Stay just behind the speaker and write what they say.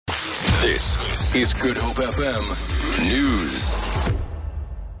This is Good Hope FM News.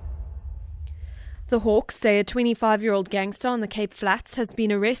 The Hawks say a 25-year-old gangster on the Cape Flats has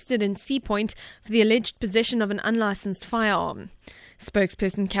been arrested in Sea Point for the alleged possession of an unlicensed firearm.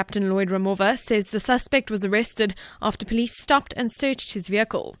 Spokesperson Captain Lloyd Ramova says the suspect was arrested after police stopped and searched his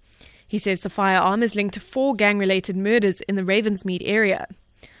vehicle. He says the firearm is linked to 4 gang-related murders in the Ravensmead area.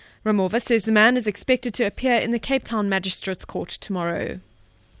 Ramova says the man is expected to appear in the Cape Town Magistrates Court tomorrow.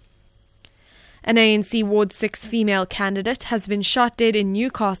 An ANC Ward 6 female candidate has been shot dead in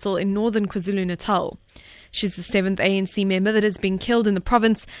Newcastle in northern KwaZulu-Natal. She's the 7th ANC member that has been killed in the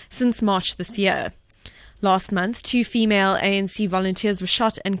province since March this year. Last month, 2 female ANC volunteers were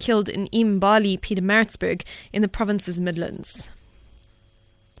shot and killed in Mbali, Pietermaritzburg, in the province's Midlands.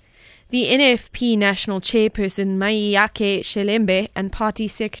 The NFP National Chairperson Mayiyake Shelembe and Party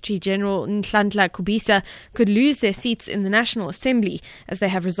Secretary General Nhlanhla Kubisa could lose their seats in the National Assembly as they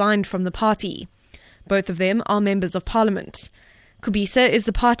have resigned from the party. Both of them are members of Parliament. Kubisa is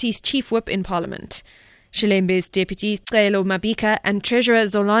the party's chief whip in Parliament. Shelembe's deputy Celo Mabika and Treasurer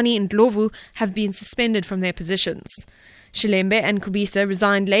Zolani Ndlovu have been suspended from their positions. Shelembe and Kubisa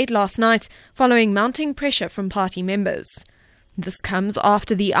resigned late last night following mounting pressure from party members. This comes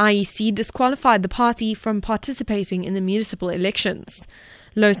after the IEC disqualified the party from participating in the municipal elections.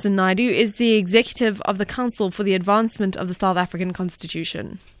 Losan Naidu is the executive of the Council for the Advancement of the South African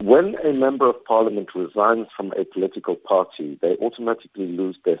Constitution. When a member of parliament resigns from a political party, they automatically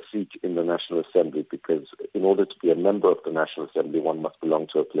lose their seat in the National Assembly because in order to be a member of the National Assembly, one must belong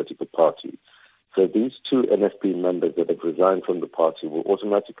to a political party. So these 2 NFP members that have resigned from the party will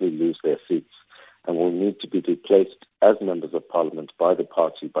automatically lose their seats and will need to be replaced as members of parliament by the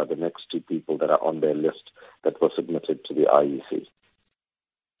party by the next 2 people that are on their list that were submitted to the IEC.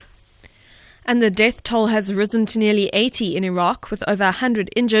 And the death toll has risen to nearly 80 in Iraq, with over 100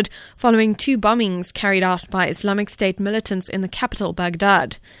 injured following 2 bombings carried out by Islamic State militants in the capital,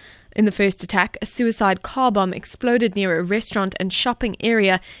 Baghdad. In the first attack, a suicide car bomb exploded near a restaurant and shopping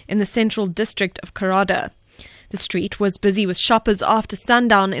area in the central district of Karada. The street was busy with shoppers after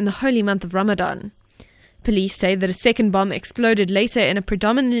sundown in the holy month of Ramadan. Police say that a second bomb exploded later in a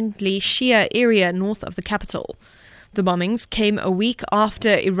predominantly Shia area north of the capital. The bombings came a week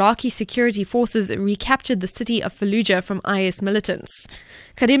after Iraqi security forces recaptured the city of Fallujah from IS militants.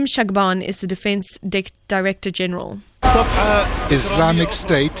 Karim Shagban is the Defense Director General. Islamic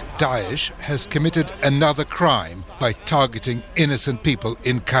State, Daesh, has committed another crime by targeting innocent people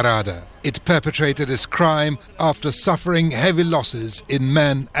in Karada. It perpetrated this crime after suffering heavy losses in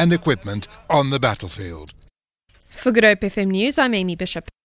men and equipment on the battlefield. For Good Hope FM News, I'm Amy Bishop.